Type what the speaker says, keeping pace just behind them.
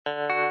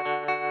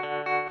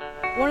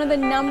One of the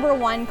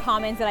 #1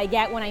 comments that I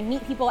get when I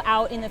meet people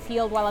out in the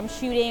field while I'm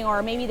shooting,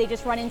 or maybe they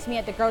just run into me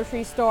at the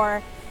grocery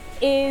store,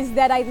 is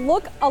that I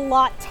look a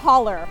lot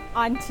taller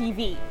on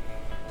TV.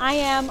 I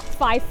am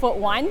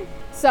 5'1",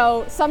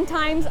 so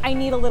sometimes I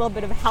need a little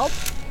bit of help.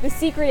 The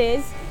secret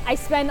is I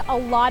spend a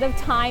lot of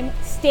time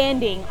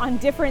standing on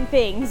different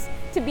things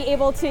to be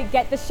able to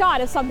get the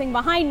shot of something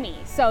behind me.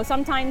 So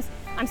sometimes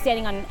I'm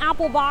standing on an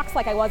apple box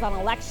like I was on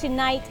election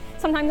night.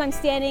 Sometimes I'm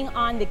standing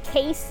on the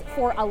case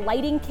for a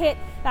lighting kit.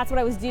 That's what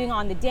I was doing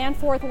on the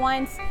Danforth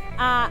once.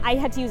 I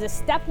had to use a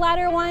step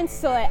ladder once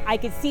so that I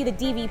could see the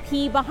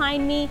DVP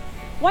behind me.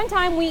 One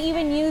time we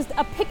even used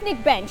a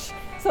picnic bench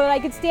so that I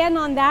could stand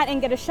on that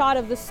and get a shot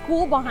of the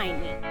school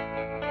behind me.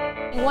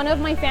 One of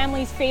my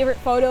family's favorite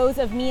photos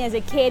of me as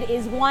a kid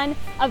is one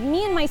of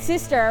me and my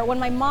sister when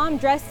my mom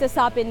dressed us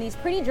up in these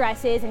pretty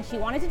dresses and she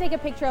wanted to take a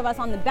picture of us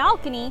on the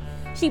balcony.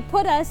 She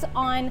put us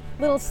on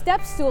little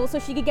step stools so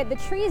she could get the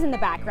trees in the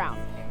background.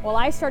 Well,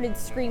 I started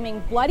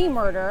screaming bloody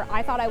murder.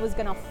 I thought I was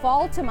gonna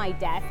fall to my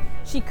death.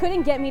 She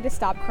couldn't get me to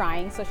stop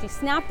crying, so she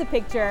snapped the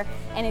picture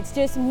and it's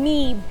just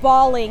me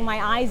bawling my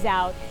eyes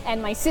out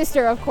and my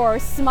sister, of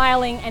course,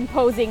 smiling and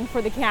posing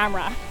for the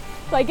camera.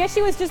 So I guess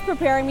she was just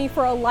preparing me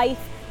for a life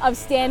of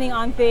standing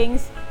on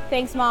things.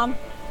 Thanks, Mom.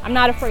 I'm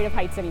not afraid of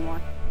heights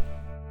anymore.